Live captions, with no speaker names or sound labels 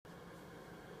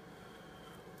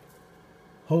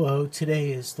Hello,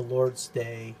 today is the Lord's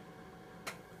Day,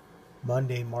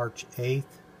 Monday, March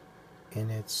 8th, and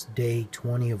it's day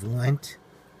 20 of Lent.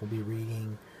 We'll be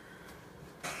reading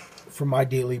from My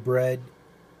Daily Bread,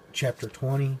 chapter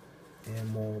 20,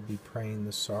 and we'll be praying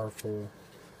the sorrowful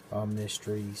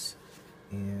mysteries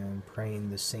and praying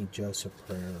the St. Joseph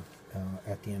prayer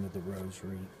at the end of the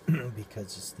Rosary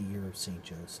because it's the year of St.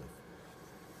 Joseph.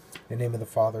 In the name of the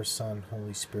Father, Son,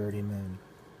 Holy Spirit, Amen.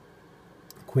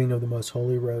 Queen of the Most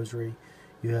Holy Rosary,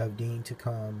 you have deigned to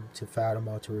come to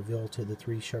Fatima to reveal to the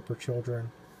three shepherd children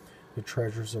the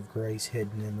treasures of grace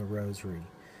hidden in the Rosary.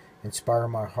 Inspire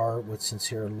my heart with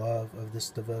sincere love of this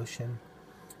devotion,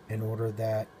 in order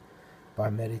that, by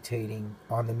meditating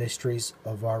on the mysteries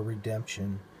of our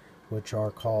redemption, which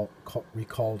are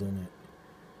recalled in it,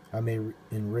 I may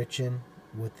enrichen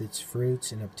with its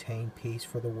fruits and obtain peace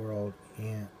for the world,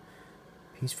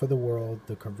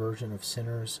 the conversion of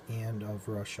sinners and of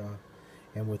Russia.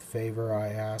 And with favor I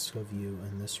ask of you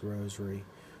in this Rosary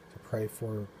to pray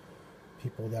for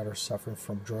people that are suffering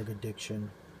from drug addiction,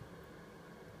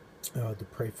 to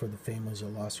pray for the families that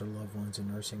lost their loved ones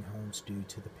in nursing homes due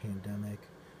to the pandemic,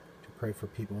 to pray for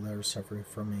people that are suffering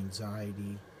from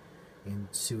anxiety and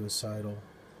suicidal,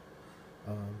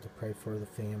 to pray for the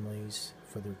families,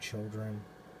 for their children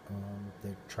that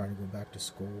are trying to go back to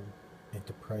school, and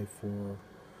to pray for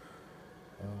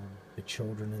the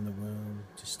children in the womb,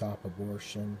 to stop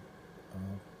abortion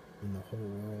in the whole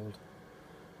world,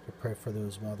 to pray for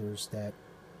those mothers that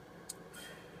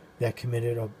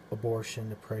committed abortion,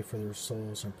 to pray for their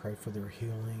souls and pray for their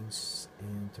healings,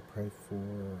 and to pray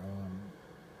for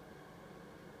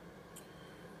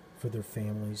their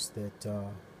families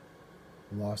that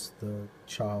lost the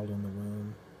child in the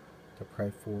womb, to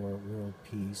pray for world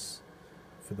peace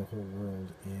for the whole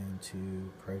world, and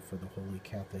to pray for the Holy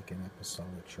Catholic and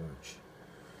Apostolic Church.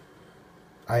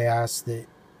 I ask that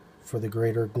for the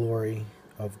greater glory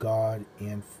of God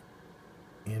and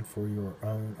for your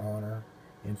own honor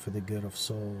and for the good of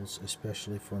souls,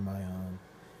 especially for my own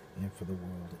and for the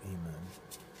world. Amen.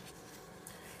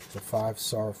 The five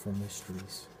sorrowful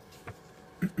mysteries.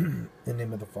 In the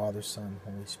name of the Father, Son,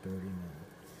 Holy Spirit.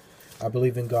 Amen. I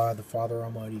believe in God, the Father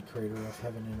Almighty, creator of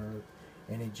heaven and earth,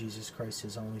 and in Jesus Christ,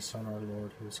 his only Son, our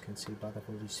Lord, who was conceived by the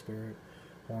Holy Spirit,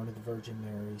 born of the Virgin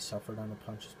Mary, suffered under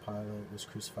Pontius Pilate, was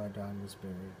crucified, died, and was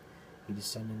buried. He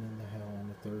descended into hell. On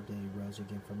the third day he rose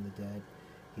again from the dead.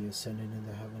 He ascended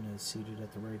into heaven and is seated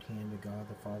at the right hand of God,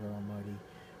 the Father Almighty.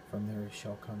 From there he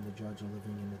shall come to judge the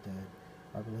living and the dead.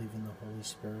 I believe in the Holy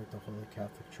Spirit, the Holy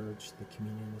Catholic Church, the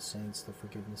communion of saints, the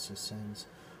forgiveness of sins,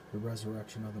 the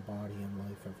resurrection of the body, and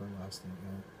life everlasting.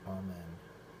 Amen.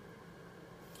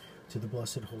 To the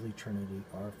blessed Holy Trinity,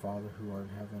 our Father, who art in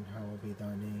heaven, hallowed be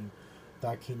thy name.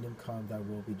 Thy kingdom come, thy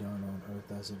will be done on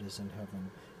earth as it is in heaven.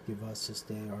 Give us this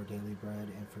day our daily bread,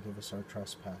 and forgive us our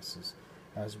trespasses,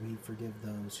 as we forgive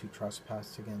those who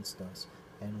trespass against us.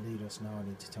 And lead us not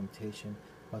into temptation,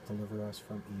 but deliver us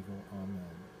from evil.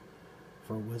 Amen.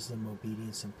 For wisdom,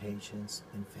 obedience, and patience,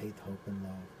 in faith, hope, and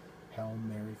love. Hail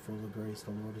Mary, full of grace,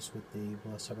 the Lord is with thee.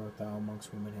 Blessed art thou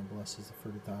amongst women, and blessed is the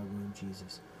fruit of thy womb,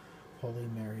 Jesus. Holy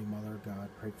Mary, Mother of God,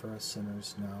 pray for us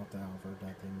sinners, now at the hour of our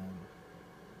death. Amen.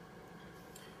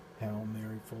 Hail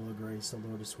Mary, full of grace, the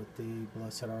Lord is with thee.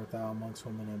 Blessed art thou amongst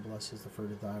women, and blessed is the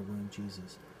fruit of thy womb,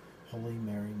 Jesus. Holy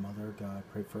Mary, Mother of God,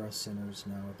 pray for us sinners,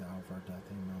 now at the hour of our death.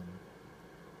 Amen.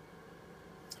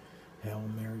 Hail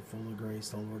Mary, full of grace,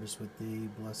 the Lord is with thee.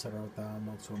 Blessed art thou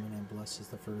amongst women, and blessed is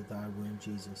the fruit of thy womb,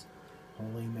 Jesus.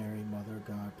 Holy Mary, Mother of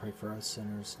God, pray for us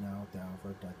sinners, now at the hour of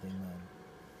our death. Amen.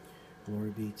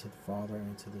 Glory be to the Father,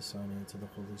 and to the Son, and to the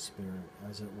Holy Spirit,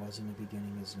 as it was in the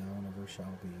beginning, is now, and ever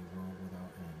shall be, world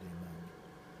without end. Amen.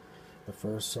 The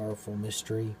first sorrowful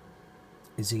mystery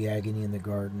is the agony in the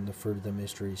garden. The fruit of the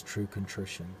mystery is true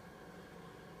contrition.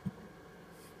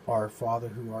 Our Father,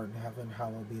 who art in heaven,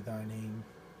 hallowed be thy name.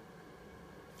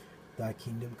 Thy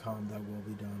kingdom come, thy will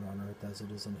be done on earth as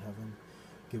it is in heaven.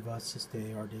 Give us this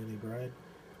day our daily bread,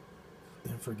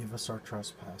 and forgive us our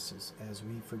trespasses, as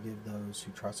we forgive those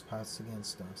who trespass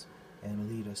against us. And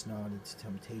lead us not into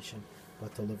temptation,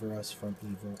 but deliver us from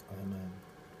evil. Amen.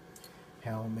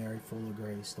 Hail Mary, full of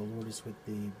grace, the Lord is with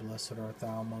thee. Blessed art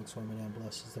thou amongst women, and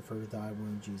blessed is the fruit of thy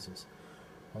womb, Jesus.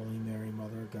 Holy Mary,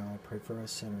 Mother of God, pray for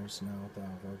us sinners, now at the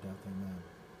hour of our death. Amen.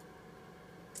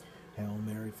 Hail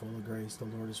Mary, full of grace, the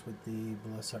Lord is with thee.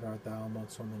 Blessed art thou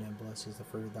amongst women, and blessed is the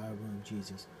fruit of thy womb,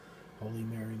 Jesus. Holy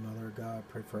Mary, Mother of God,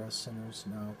 pray for us sinners,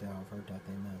 now at the hour of our death.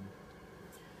 Amen.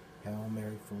 Hail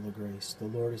Mary, full of grace, the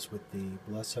Lord is with thee.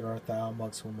 Blessed art thou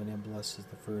amongst women, and blessed is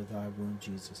the fruit of thy womb,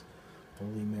 Jesus.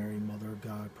 Holy Mary, Mother of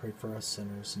God, pray for us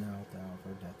sinners, now at the hour of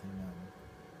our death. Amen.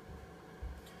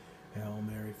 Hail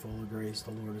Mary, full of grace,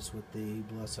 the Lord is with thee.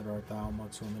 Blessed art thou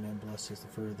amongst women, and blessed is the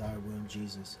fruit of thy womb,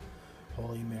 Jesus.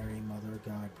 Holy Mary, Mother of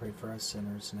God, pray for us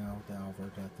sinners, now at the hour of our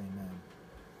death. Amen.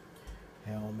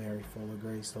 Hail Mary, full of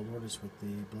grace, the Lord is with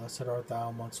thee. Blessed art thou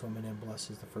amongst women, and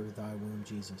blessed is the fruit of thy womb,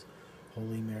 Jesus.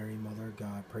 Holy Mary, Mother of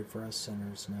God, pray for us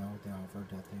sinners, now at the hour of our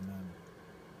death. Amen.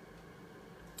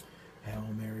 Hail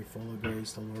Mary, full of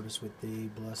grace, the Lord is with thee.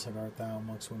 Blessed art thou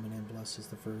amongst women, and blessed is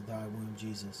the fruit of thy womb,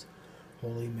 Jesus.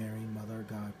 Holy Mary, Mother of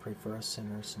God, pray for us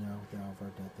sinners, now at the hour of our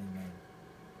death. Amen.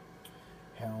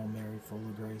 Hail Mary, full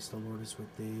of grace, the Lord is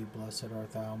with thee. Blessed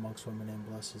art thou amongst women, and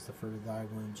blessed is the fruit of thy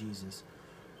womb, Jesus.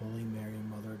 Holy Mary,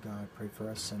 Mother of God, pray for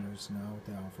us sinners, now at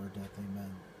the hour of our death.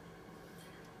 Amen.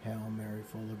 Hail Mary,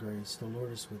 full of grace, the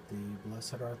Lord is with thee.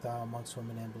 Blessed art thou amongst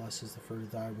women, and blessed is the fruit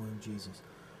of thy womb, Jesus.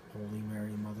 Holy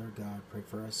Mary, Mother of God, pray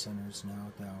for us sinners, now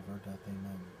at the hour of our death.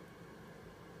 Amen.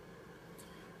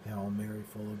 Hail Mary,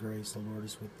 full of grace, the Lord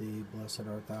is with thee. Blessed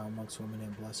art thou amongst women,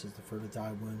 and blessed is the fruit of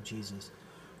thy womb, Jesus.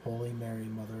 Holy Mary,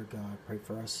 Mother of God, pray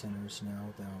for us sinners, now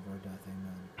at the hour of our death.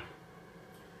 Amen.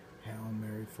 Hail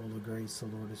Mary, full of grace, the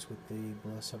Lord is with thee.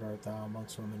 Blessed art thou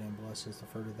amongst women, and blessed is the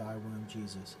fruit of thy womb,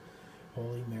 Jesus.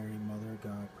 Holy Mary, Mother of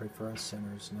God, pray for us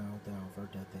sinners, now at the hour of our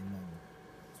death. Amen.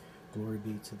 Glory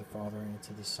be to the Father, and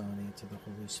to the Son, and to the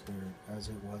Holy Spirit, as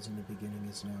it was in the beginning,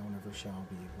 is now, and ever shall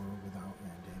be, world without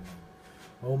end. Amen.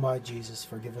 O my Jesus,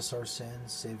 forgive us our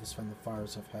sins, save us from the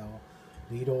fires of hell,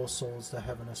 lead all souls to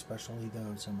heaven, especially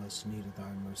those in most need of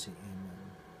thy mercy. Amen.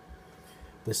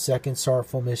 The second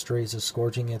sorrowful mystery is the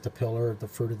scourging at the pillar. The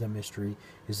fruit of the mystery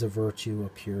is the virtue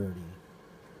of purity.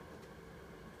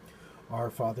 Our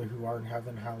Father, who art in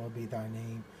heaven, hallowed be thy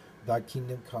name. Thy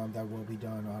kingdom come, thy will be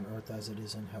done on earth as it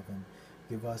is in heaven.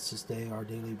 Give us this day our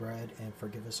daily bread, and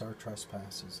forgive us our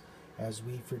trespasses, as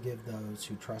we forgive those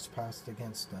who trespass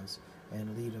against us.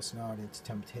 And lead us not into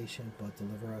temptation, but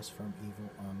deliver us from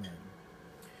evil. Amen.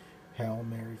 Hail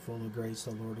Mary, full of grace,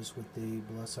 the Lord is with thee.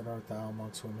 Blessed art thou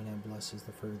amongst women, and blessed is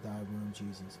the fruit of thy womb,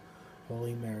 Jesus.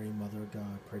 Holy Mary, Mother of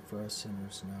God, pray for us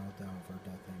sinners, now at the hour of our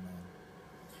death. Amen.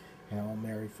 Hail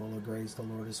Mary, full of grace, the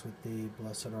Lord is with thee.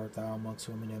 Blessed art thou amongst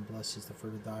women, and blessed is the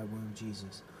fruit of thy womb,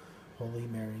 Jesus. Holy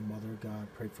Mary, Mother of God,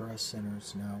 pray for us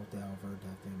sinners, now at the hour of our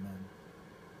death. Amen.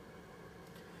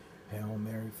 Hail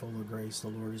Mary, full of grace, the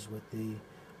Lord is with thee.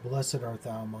 Blessed art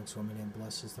thou amongst women, and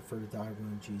blessed is the fruit of thy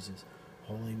womb, Jesus.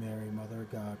 Holy Mary, Mother of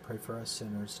God, pray for us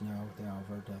sinners, now at the hour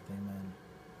of our death. Amen.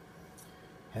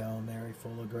 Hail Mary,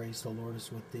 full of grace, the Lord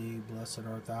is with thee. Blessed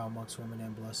art thou amongst women,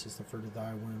 and blessed is the fruit of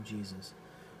thy womb, Jesus.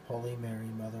 Holy Mary,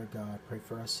 Mother of God, pray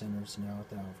for us sinners, now at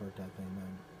the hour of our death.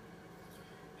 Amen.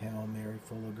 Hail Mary,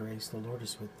 full of grace, the Lord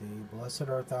is with thee. Blessed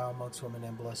art thou amongst women,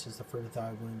 and blessed is the fruit of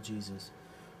thy womb, Jesus.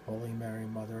 Holy Mary,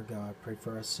 Mother of God, pray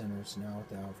for us sinners, now at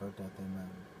the hour of our death. Amen.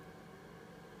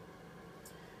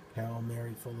 Hail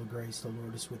Mary, full of grace, the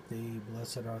Lord is with thee.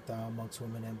 Blessed art thou amongst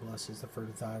women, and blessed is the fruit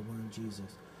of thy womb,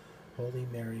 Jesus. Holy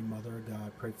Mary, Mother of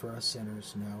God, pray for us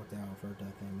sinners, now at the hour of our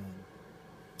death. Amen.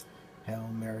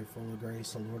 Hail Mary, full of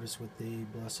grace, the Lord is with thee.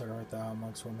 Blessed art thou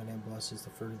amongst women, and blessed is the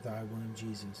fruit of thy womb,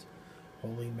 Jesus.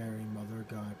 Holy Mary, Mother of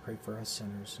God, pray for us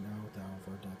sinners, now at the hour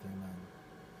of our death. Amen.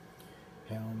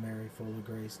 Hail Mary, full of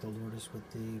grace, the Lord is with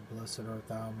thee. Blessed art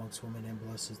thou amongst women, and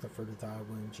blessed is the fruit of thy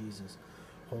womb, Jesus.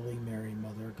 Holy Mary,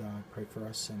 Mother of God, pray for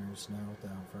us sinners, now at the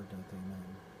hour of our death.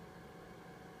 Amen.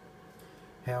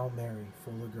 Hail Mary,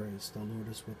 full of grace, the Lord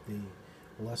is with thee.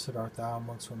 Blessed art thou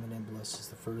amongst women, and blessed is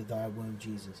the fruit of thy womb,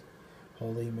 Jesus.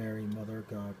 Holy Mary, Mother of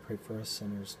God, pray for us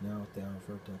sinners, now at the hour of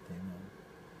our death. Amen.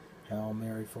 Hail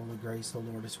Mary, full of grace, the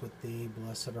Lord is with thee.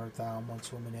 Blessed art thou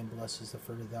amongst women, and blessed is the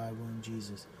fruit of thy womb,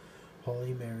 Jesus.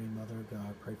 Holy Mary, Mother of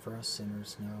God, pray for us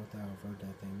sinners, now at the hour of our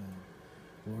death. Amen.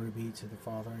 Glory be to the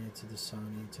Father, and to the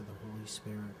Son, and to the Holy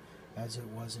Spirit, as it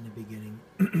was in the beginning,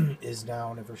 is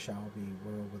now, and ever shall be,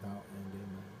 world without end.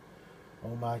 Amen.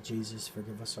 O my Jesus,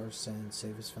 forgive us our sins,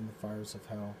 save us from the fires of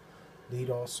hell, lead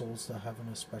all souls to heaven,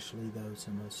 especially those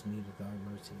in most need of thy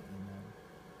mercy. Amen.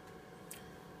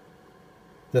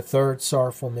 The third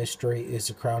sorrowful mystery is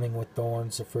the crowning with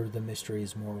thorns. The fruit of the mystery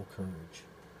is moral courage.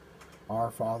 Our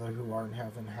Father, who art in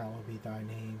heaven, hallowed be thy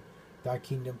name. Thy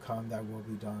kingdom come, thy will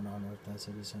be done on earth as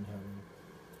it is in heaven.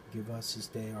 Give us this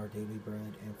day our daily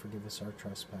bread, and forgive us our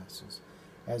trespasses,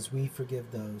 as we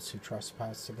forgive those who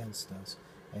trespass against us.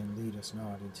 And lead us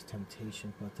not into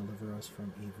temptation, but deliver us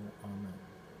from evil. Amen.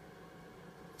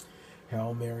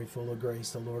 Hail Mary, full of grace,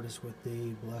 the Lord is with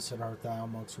thee. Blessed art thou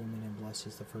amongst women, and blessed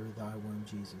is the fruit of thy womb,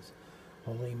 Jesus.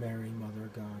 Holy Mary, Mother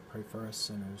of God, pray for us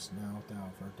sinners, now at the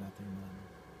hour of our death. Amen.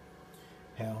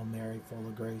 Hail Mary, full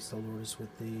of grace, the Lord is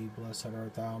with thee. Blessed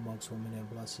art thou amongst women, and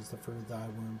blessed is the fruit of thy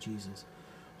womb, Jesus.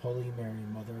 Holy Mary,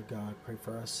 Mother of God, pray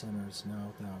for us sinners, now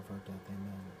at the hour of our death.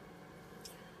 Amen.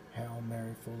 Hail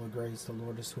Mary, full of grace, the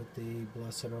Lord is with thee.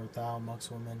 Blessed art thou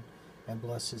amongst women, and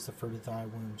blessed is the fruit of thy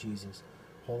womb, Jesus.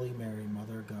 Holy Mary,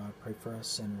 Mother of God, pray for us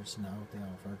sinners, now at the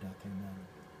hour of our death. Amen.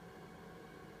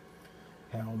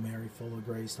 Hail Mary, full of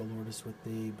grace, the Lord is with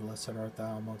thee. Blessed art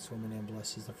thou amongst women, and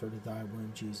blessed is the fruit of thy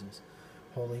womb, Jesus.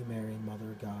 Holy Mary,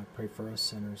 Mother of God, pray for us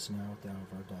sinners, now at the hour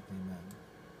of our death. Amen.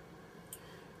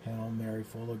 Hail Mary,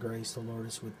 full of grace, the Lord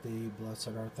is with thee. Blessed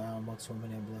art thou amongst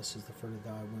women, and blessed is the fruit of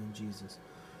thy womb, Jesus.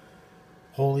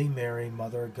 Holy Mary,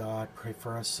 Mother of God, pray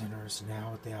for us sinners,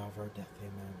 now at the hour of our death.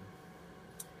 Amen.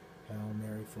 Hail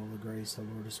Mary, full of grace, the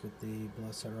Lord is with thee.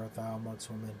 Blessed art thou amongst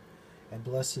women, and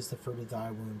blessed is the fruit of thy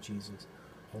womb, Jesus.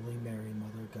 Holy Mary,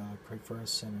 Mother of God, pray for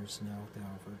us sinners, now at the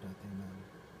hour of our death. Amen.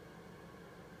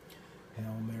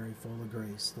 Hail Mary, full of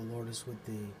grace, the Lord is with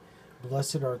thee.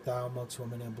 Blessed art thou amongst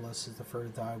women, and blessed is the fruit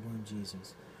of thy womb,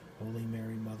 Jesus. Holy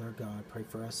Mary, Mother of God, pray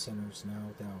for us sinners, now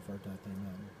at the hour of our death.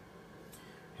 Amen.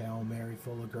 Hail Mary,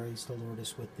 full of grace, the Lord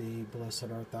is with thee.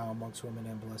 Blessed art thou amongst women,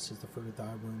 and blessed is the fruit of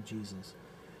thy womb, Jesus.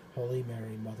 Holy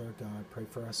Mary, Mother of God, pray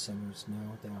for us sinners,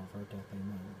 now at the hour of our death.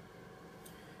 Amen.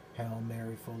 Hail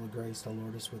Mary, full of grace, the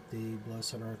Lord is with thee.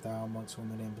 Blessed art thou amongst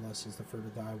women, and blessed is the fruit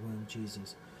of thy womb,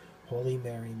 Jesus. Holy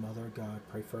Mary, Mother of God,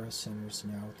 pray for us sinners,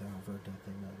 now at the hour of our death.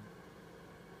 Amen.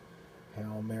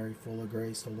 Hail Mary, full of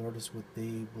grace, the Lord is with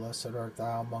thee. Blessed art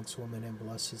thou amongst women, and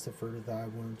blessed is the fruit of thy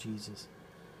womb, Jesus.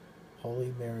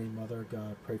 Holy Mary, Mother of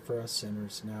God, pray for us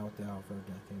sinners, now at the hour of our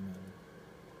death. Amen.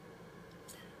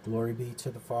 Glory be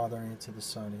to the Father, and to the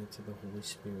Son, and to the Holy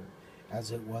Spirit,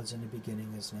 as it was in the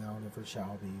beginning, is now, and ever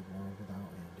shall be, world without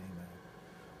end. Amen.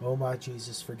 O my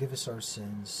Jesus, forgive us our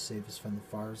sins, save us from the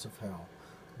fires of hell.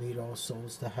 Lead all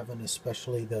souls to heaven,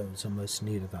 especially those in most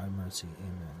need of thy mercy.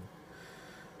 Amen.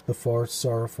 The fourth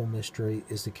sorrowful mystery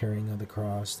is the carrying of the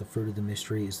cross. The fruit of the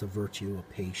mystery is the virtue of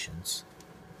patience.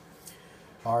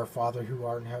 Our Father, who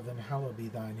art in heaven, hallowed be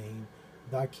thy name.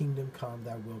 Thy kingdom come,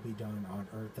 thy will be done, on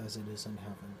earth as it is in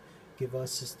heaven. Give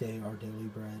us this day our daily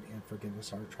bread, and forgive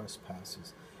us our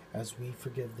trespasses, as we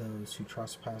forgive those who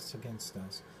trespass against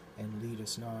us. And lead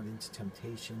us not into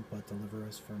temptation, but deliver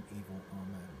us from evil.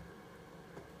 Amen.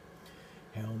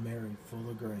 Hail Mary, full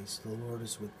of grace, the Lord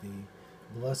is with thee.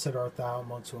 Blessed art thou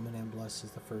amongst women, and blessed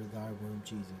is the fruit of thy womb,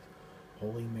 Jesus.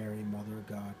 Holy Mary, Mother of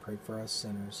God, pray for us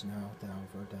sinners, now at the hour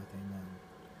of our death. Amen.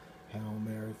 Hail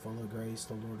Mary, full of grace,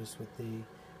 the Lord is with thee.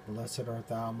 Blessed art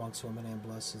thou amongst women, and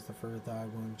blessed is the fruit of thy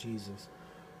womb, Jesus.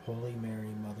 Holy Mary,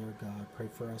 Mother of God, pray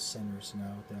for us sinners,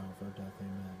 now at the hour of our death.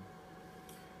 Amen.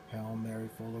 Hail Mary,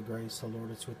 full of grace, the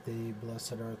Lord is with thee.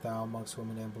 Blessed art thou amongst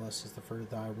women, and blessed is the fruit of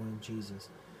thy womb, Jesus.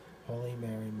 Holy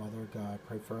Mary, Mother of God,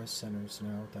 pray for us sinners,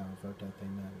 now at the hour of our death.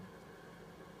 Amen.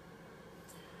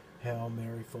 Hail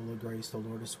Mary, full of grace, the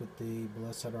Lord is with thee.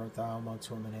 Blessed art thou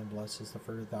amongst women, and blessed is the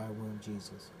fruit of thy womb,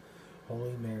 Jesus.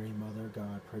 Holy Mary, Mother of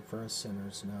God, pray for us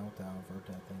sinners, now at the hour of our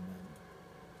death. Amen.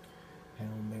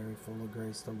 Hail Mary, full of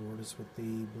grace, the Lord is with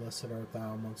thee. Blessed art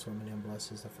thou amongst women, and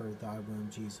blessed is the fruit of thy womb,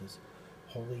 Jesus.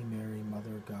 Holy Mary,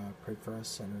 Mother of God, pray for us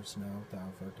sinners, now at the hour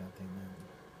of our death. Amen.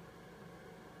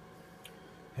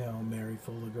 Hail Mary,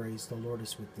 full of grace, the Lord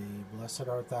is with thee. Blessed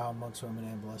art thou amongst women,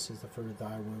 and blessed is the fruit of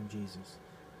thy womb, Jesus.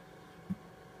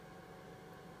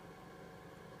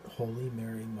 Holy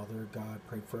Mary, Mother of God,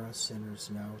 pray for us sinners,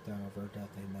 now at the hour of our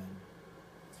death. Amen.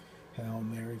 Hail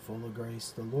Mary, full of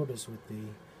grace, the Lord is with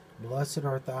thee. Blessed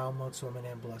art thou amongst women,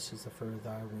 and blessed is the fruit of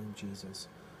thy womb, Jesus.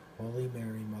 Holy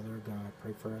Mary, Mother of God,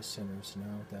 pray for us sinners,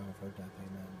 now at the hour of our death.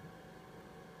 Amen.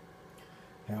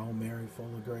 Hail Mary, full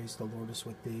of grace, the Lord is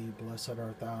with thee. Blessed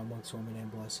art thou amongst women,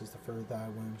 and blessed is the fruit of thy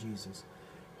womb, Jesus.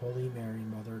 Holy Mary,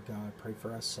 Mother of God, pray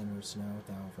for us sinners, now at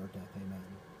the hour of our death. Amen.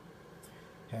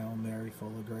 Hail Mary, full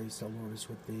of grace, the Lord is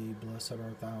with thee. Blessed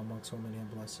art thou amongst women, and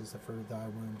blessed is the fruit of thy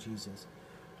womb, Jesus.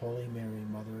 Holy Mary,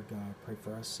 Mother of God, pray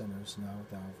for us sinners, now at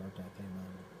the hour of our death.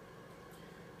 Amen.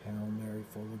 Hail Mary,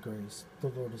 full of grace, the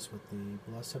Lord is with thee.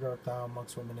 Blessed art thou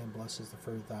amongst women, and blessed is the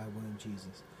fruit of thy womb,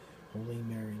 Jesus. Holy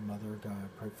Mary, Mother of God,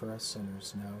 pray for us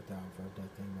sinners, now at the hour of our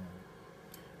death. Amen.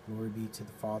 Glory be to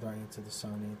the Father, and to the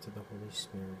Son, and to the Holy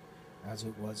Spirit, as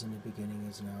it was in the beginning,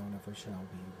 is now, and ever shall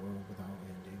be, world without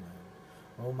end.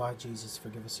 Amen. O my Jesus,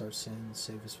 forgive us our sins,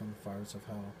 save us from the fires of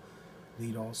hell.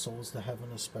 Lead all souls to heaven,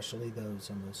 especially those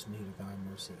in most need of thy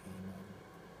mercy. Amen.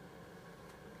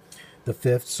 The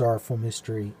fifth sorrowful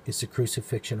mystery is the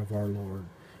crucifixion of our Lord.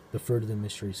 The fruit of the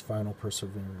mystery is final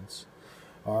perseverance.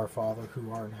 Our Father,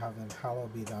 who art in heaven,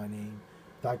 hallowed be thy name.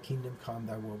 Thy kingdom come,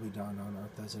 thy will be done, on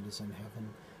earth as it is in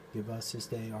heaven. Give us this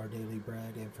day our daily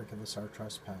bread, and forgive us our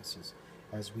trespasses,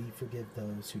 as we forgive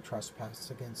those who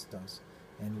trespass against us.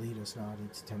 and lead us not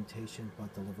into temptation,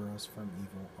 but deliver us from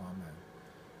evil. Amen.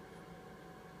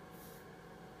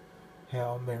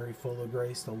 Hail Mary, full of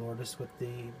grace, the Lord is with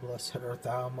thee. Blessed art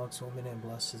thou amongst women, and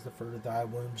blessed is the fruit of thy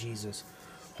womb, Jesus.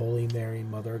 Holy Mary,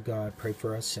 Mother of God, pray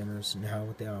for us sinners, now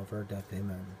at the hour of our death.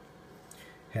 Amen.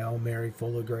 Hail Mary,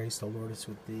 full of grace, the Lord is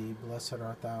with thee. Blessed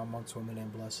art thou amongst women,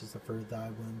 and blessed is the fruit of thy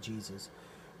womb, Jesus.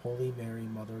 Holy Mary,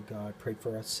 Mother of God, pray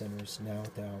for us sinners, now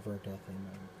at the hour of our death.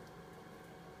 Amen.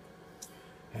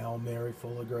 Hail Mary,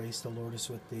 full of grace, the Lord is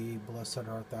with thee. Blessed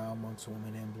art thou amongst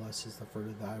women, and blessed is the fruit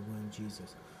of thy womb,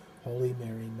 Jesus. Holy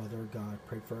Mary, Mother of God,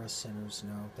 pray for us sinners,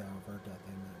 now at the hour of our death.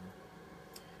 Amen.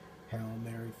 Hail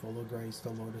Mary, full of grace, the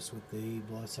Lord is with thee.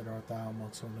 Blessed art thou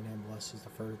amongst women, and blessed is the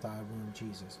fruit of thy womb,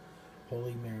 Jesus.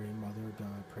 Holy Mary, Mother of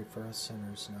God, pray for us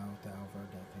sinners, now at the hour of our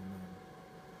death. Amen.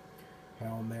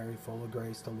 Hail Mary, full of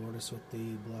grace, the Lord is with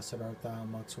thee. Blessed art thou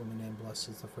amongst women, and blessed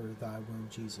is the fruit of thy womb,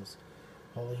 Jesus.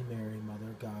 Holy Mary,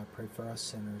 Mother of God, pray for us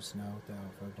sinners, now at the hour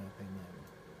of our death. Amen.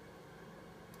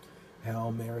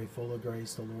 Hail Mary, full of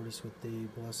grace, the Lord is with thee.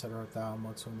 Blessed art thou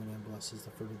amongst women, and blessed is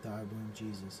the fruit of thy womb,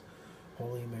 Jesus.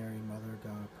 Holy Mary, Mother of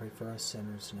God, pray for us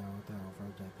sinners, now at the hour of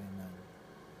our death. Amen.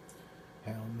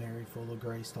 Hail Mary, full of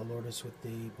grace, the Lord is with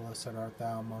thee. Blessed art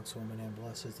thou amongst women, and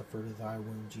blessed is the fruit of thy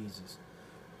womb, Jesus.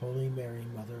 Holy Mary,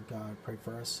 Mother of God, pray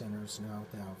for us sinners, now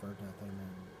at the hour of our death.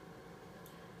 Amen.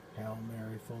 Hail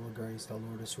Mary, full of grace, the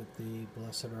Lord is with thee.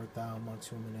 Blessed art thou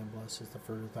amongst women, and blessed is the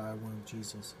fruit of thy womb,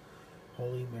 Jesus.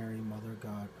 Holy Mary, Mother of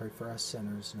God, pray for us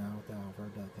sinners, now at the hour of our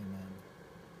death. Amen.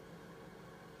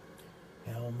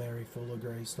 Hail Mary, full of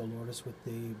grace, the Lord is with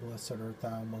thee. Blessed art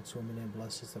thou amongst women, and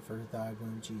blessed is the fruit of thy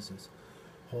womb, Jesus.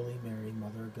 Holy Mary,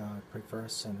 Mother of God, pray for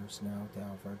us sinners, now at the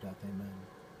hour of our death. Amen.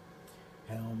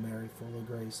 Hail Mary, full of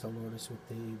grace, the Lord is with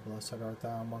thee. Blessed art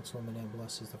thou amongst women, and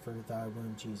blessed is the fruit of thy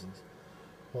womb, Jesus.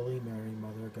 Holy Mary,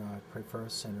 Mother of God, pray for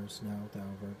us sinners, now at the hour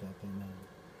of our death. Amen.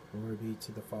 Glory be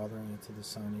to the Father, and to the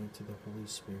Son, and to the Holy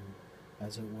Spirit,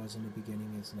 as it was in the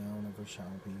beginning, is now, and ever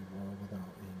shall be, world without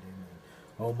end. Amen.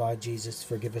 O my Jesus,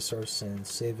 forgive us our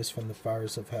sins, save us from the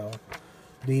fires of hell,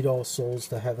 lead all souls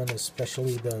to heaven,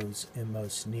 especially those in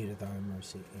most need of thy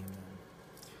mercy. Amen.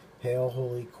 Hail,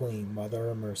 Holy Queen, Mother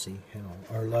of Mercy, hail,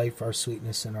 our life, our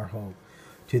sweetness, and our hope.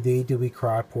 To thee do we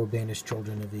cry, poor banished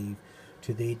children of Eve.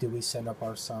 To thee do we send up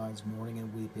our sighs, mourning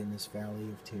and weeping in this valley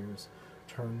of tears.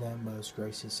 Turn then, most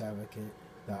gracious Advocate,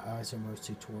 thy eyes of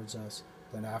mercy towards us.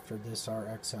 Then after this our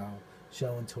exile,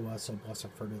 show unto us the blessed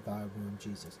fruit of thy womb,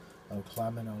 Jesus. O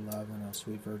clement, O loving, O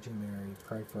sweet Virgin Mary,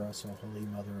 pray for us, O Holy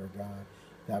Mother of God,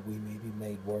 that we may be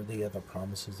made worthy of the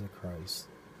promises of Christ.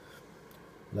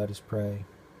 Let us pray.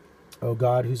 O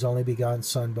God, whose only begotten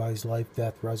Son, by his life,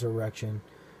 death, resurrection,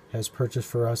 has purchased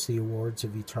for us the awards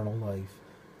of eternal life,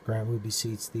 grant, we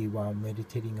beseech thee, while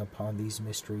meditating upon these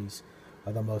mysteries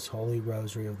of the most holy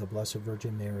rosary of the Blessed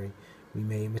Virgin Mary, we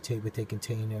may imitate what they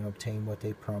contain and obtain what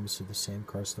they promise of the same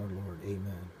Christ our Lord.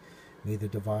 Amen. May the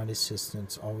divine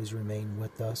assistance always remain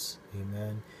with us.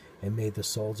 Amen. And may the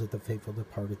souls of the faithful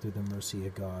departed through the mercy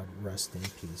of God rest in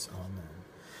peace. Amen.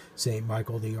 Saint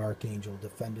Michael the Archangel,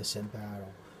 defend us in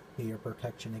battle. Be your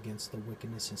protection against the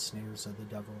wickedness and snares of the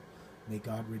devil. May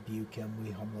God rebuke him,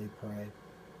 we humbly pray.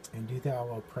 And do thou,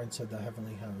 O Prince of the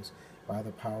heavenly host, by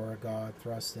the power of God,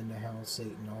 thrust into hell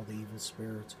Satan, all the evil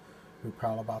spirits who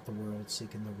prowl about the world,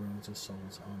 seeking the ruins of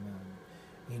souls.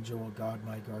 Amen. Angel of God,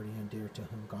 my guardian dear, to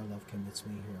whom God love commits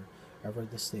me here, ever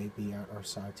this day be at our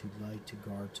side, to light, to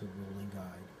guard, to rule and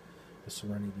guide. The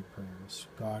Serenity Prayers.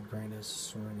 God, grant us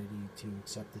serenity to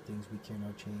accept the things we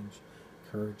cannot change,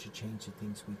 courage to change the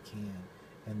things we can,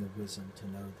 and the wisdom to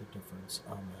know the difference.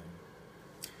 Amen.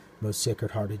 Most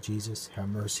Sacred Heart of Jesus, have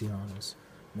mercy on us.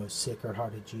 Most Sacred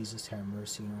Heart of Jesus, have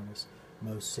mercy on us.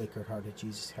 Most Sacred Heart of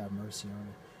Jesus, have mercy on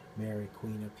us. Mary,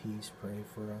 Queen of Peace, pray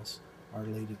for us. Our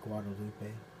Lady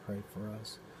Guadalupe, pray for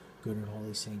us. Good and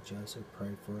Holy Saint Joseph,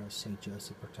 pray for us. Saint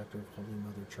Joseph, Protector of Holy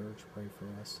Mother Church, pray for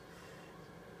us.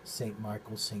 Saint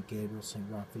Michael, Saint Gabriel, Saint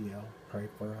Raphael, pray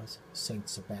for us. Saint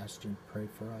Sebastian, pray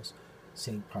for us.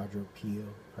 Saint Padre Pio,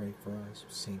 pray for us.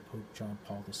 Saint Pope John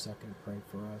Paul II, pray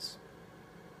for us.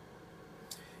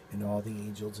 And all the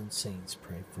angels and saints,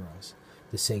 pray for us.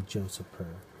 The Saint Joseph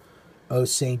Prayer. O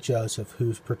Saint Joseph,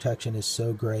 whose protection is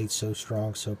so great, so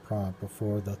strong, so prompt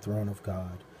before the throne of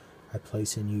God, I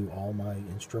place in you all my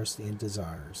interests and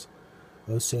desires.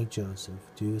 O Saint Joseph,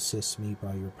 do assist me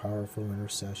by your powerful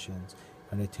intercessions,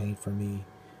 and attain for me,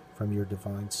 from your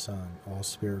divine Son, all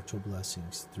spiritual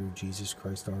blessings through Jesus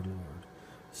Christ our Lord,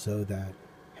 so that,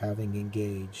 having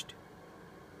engaged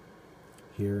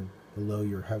here below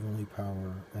your heavenly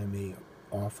power, I may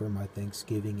offer my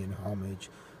thanksgiving and homage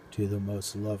to the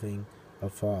most loving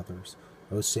of fathers,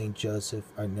 O Saint Joseph,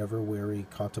 I never weary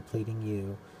contemplating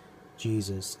you.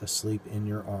 Jesus, asleep in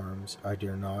your arms, I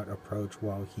dare not approach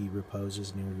while he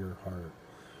reposes near your heart.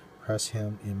 Press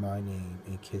him in my name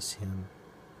and kiss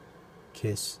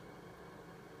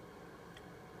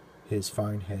his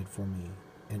fine head for me,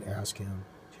 and ask him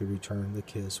to return the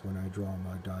kiss when I draw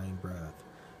my dying breath.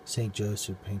 Saint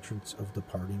Joseph, patron of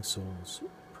departing souls,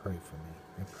 pray for me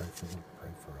and pray for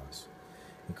us.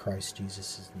 In Christ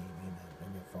Jesus' name, amen.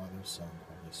 And your Father, Son,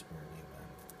 Holy Spirit, amen.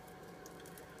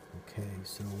 Okay,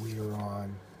 so we are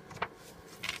on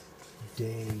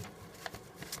day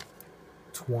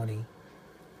 20,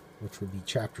 which would be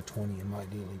chapter 20 in My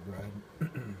Daily Bread.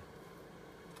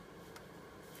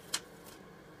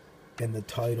 And the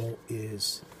title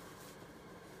is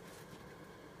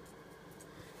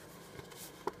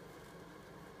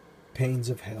Pains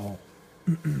of Hell.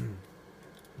 And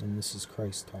this is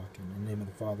Christ talking. In the name of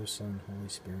the Father, Son, Holy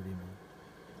Spirit, amen.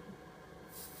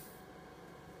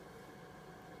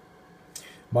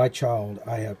 My child,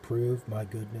 I have proved my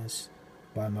goodness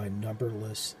by my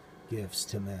numberless gifts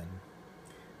to men.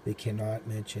 They cannot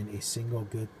mention a single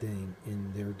good thing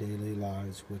in their daily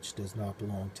lives which does not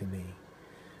belong to me.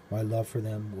 My love for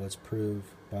them was proved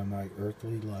by my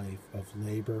earthly life of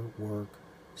labor, work,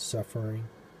 suffering,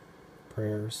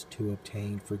 prayers to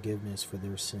obtain forgiveness for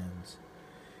their sins.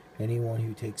 Anyone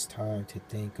who takes time to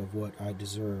think of what I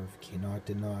deserve cannot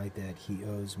deny that he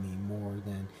owes me more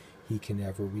than he can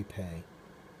ever repay.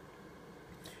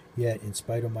 Yet, in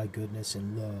spite of my goodness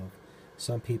and love,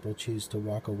 some people choose to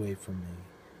walk away from me.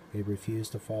 They refuse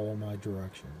to follow my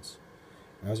directions.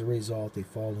 As a result, they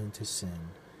fall into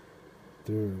sin.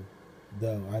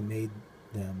 Though I made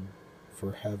them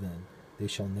for heaven, they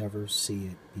shall never see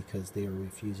it because they are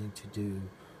refusing to do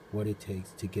what it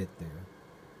takes to get there.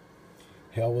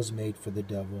 Hell was made for the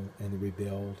devil and the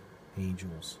rebelled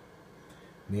angels.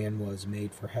 Man was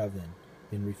made for heaven.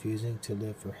 In refusing to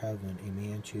live for heaven, a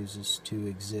man chooses to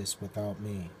exist without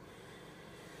me.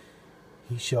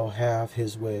 He shall have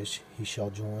his wish. He shall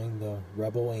join the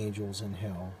rebel angels in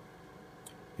hell.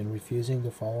 In refusing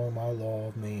to follow my law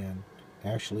of man,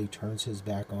 actually turns his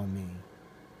back on me.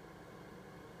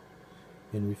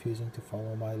 In refusing to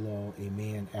follow my law, a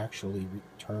man actually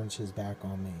turns his back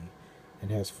on me,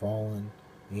 and has fallen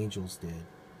angels did.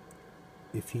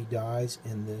 If he dies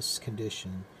in this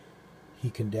condition,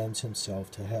 he condemns himself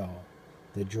to hell.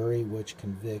 The jury which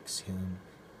convicts him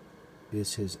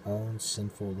is his own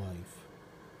sinful life.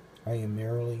 I am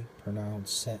merely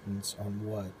pronounced sentence on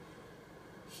what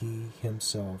he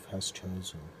himself has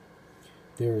chosen.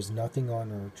 There is nothing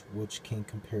on earth which can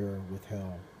compare with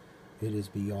hell. It is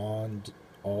beyond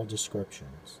all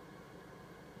descriptions.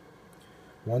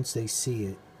 Once they see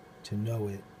it, to know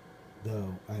it,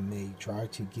 though I may try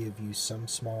to give you some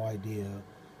small idea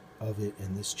of it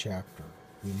in this chapter.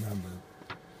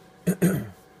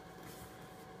 Remember,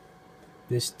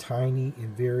 this tiny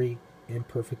and very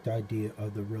imperfect idea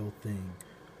of the real thing.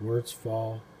 Words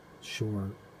fall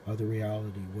short of the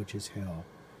reality, which is hell.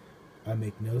 I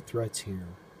make no threats here.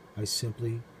 I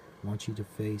simply want you to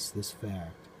face this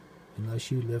fact. Unless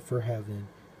you live for heaven,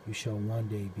 you shall one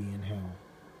day be in hell.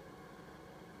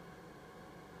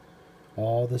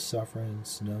 All the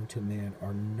sufferings known to man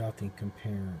are nothing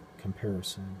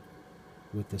comparison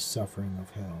with the suffering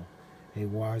of hell. A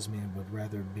wise man would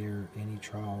rather bear any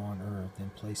trial on earth than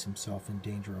place himself in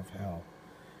danger of hell.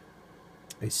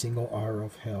 A single hour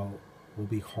of hell will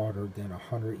be harder than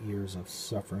 100 years of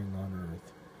suffering on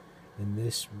earth. In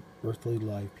this earthly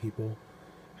life, people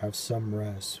have some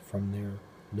rest from their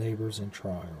labors and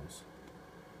trials.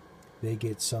 They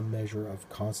get some measure of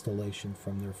consolation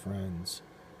from their friends.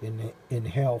 In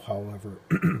hell, however,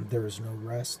 there is no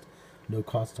rest, no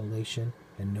consolation,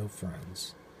 and no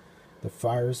friends. The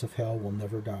fires of hell will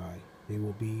never die. There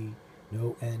will be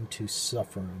no end to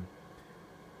suffering.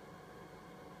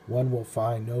 One will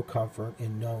find no comfort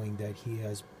in knowing that he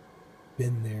has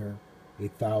been there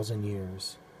 1,000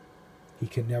 years. He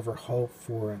can never hope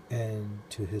for an end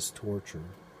to his torture.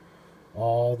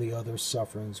 All the other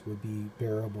sufferings would be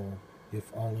bearable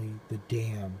if only the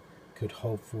damned could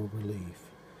hope for relief.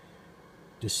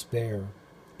 Despair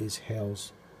is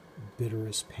hell's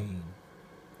bitterest pain.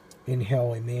 In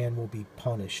hell, a man will be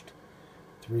punished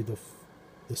through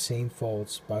the same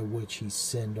faults by which he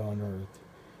sinned on earth.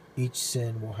 Each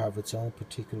sin will have its own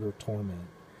particular torment.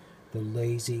 The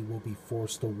lazy will be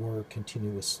forced to work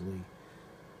continuously.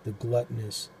 The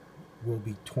gluttonous will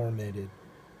be tormented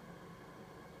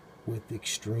with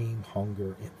extreme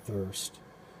hunger and thirst.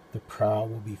 The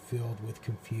proud will be filled with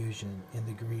confusion, and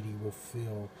the greedy will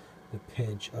feel the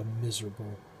pinch of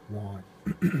miserable want.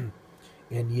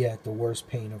 And yet the worst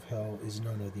pain of hell is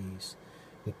none of these.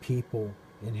 The people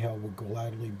in hell would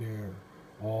gladly bear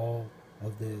all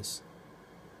of this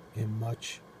and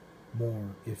much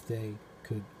more if they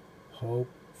could hope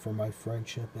for my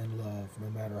friendship and love, no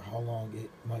matter how long it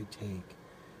might take.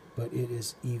 But it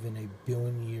is even a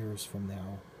billion years from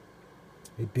now.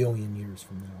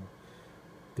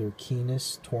 Their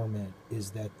keenest torment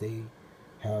is that they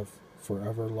have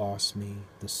forever lost me,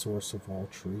 the source of all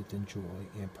truth and joy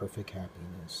and perfect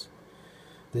happiness.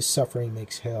 This suffering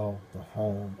makes hell the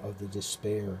home of the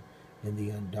despair and the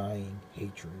undying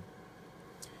hatred.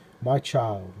 My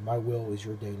child, my will is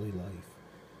your daily life.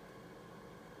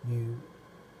 You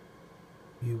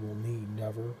will need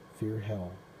never fear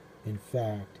hell. In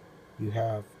fact, you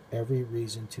have every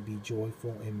reason to be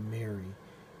joyful and merry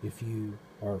if you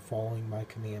are following my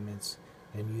commandments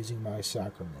and using my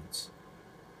sacraments.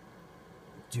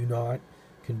 Do not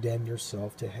condemn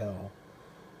yourself to hell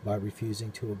by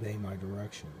refusing to obey my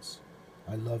directions.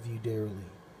 I love you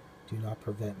dearly. Do not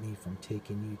prevent me from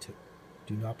taking you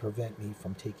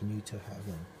to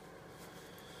heaven.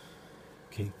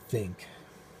 Okay, think.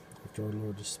 After our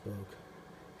Lord just spoke.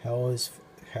 Hell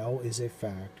is a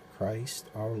fact. Christ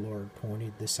our Lord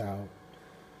pointed this out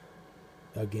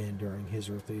again during his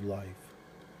earthly life.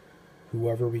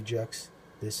 Whoever rejects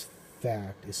this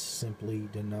fact is simply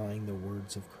denying the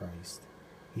words of Christ.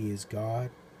 He is God.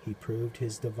 He proved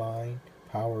his divine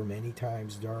power many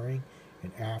times during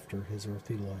and after his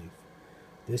earthly life.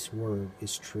 This word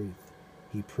is truth.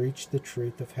 He preached the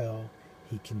truth of hell.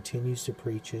 He continues to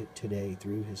preach it today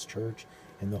through his church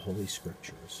and the Holy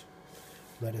Scriptures.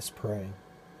 Let us pray.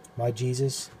 My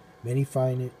Jesus, many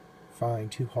find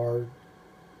too hard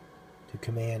to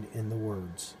command in the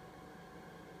words.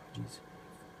 Jesus,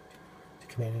 to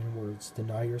command in words.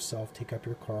 Deny yourself, take up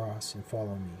your cross, and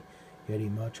follow me. Yet a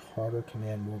much harder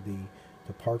command will be,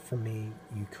 depart from me,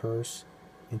 you curse,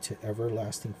 into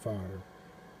everlasting fire.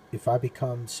 If I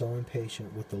become so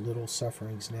impatient with the little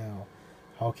sufferings now,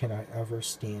 how can I ever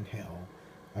stand hell?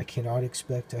 I cannot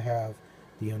expect to have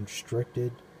the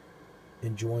unrestricted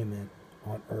enjoyment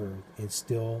on earth and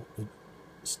still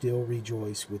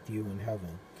rejoice with you in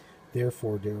heaven.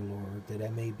 Therefore, dear Lord, that I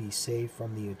may be saved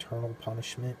from the eternal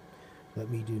punishment, let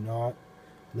me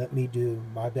do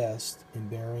my best in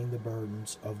bearing the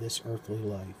burdens of this earthly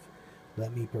life.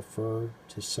 Let me prefer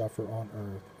to suffer on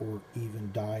earth or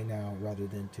even die now rather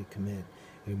than to commit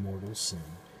a mortal sin.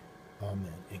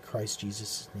 Amen. In Christ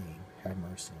Jesus' name, have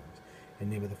mercy on us. In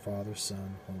the name of the Father,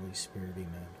 Son, Holy Spirit,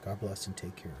 amen. God bless and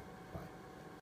take care.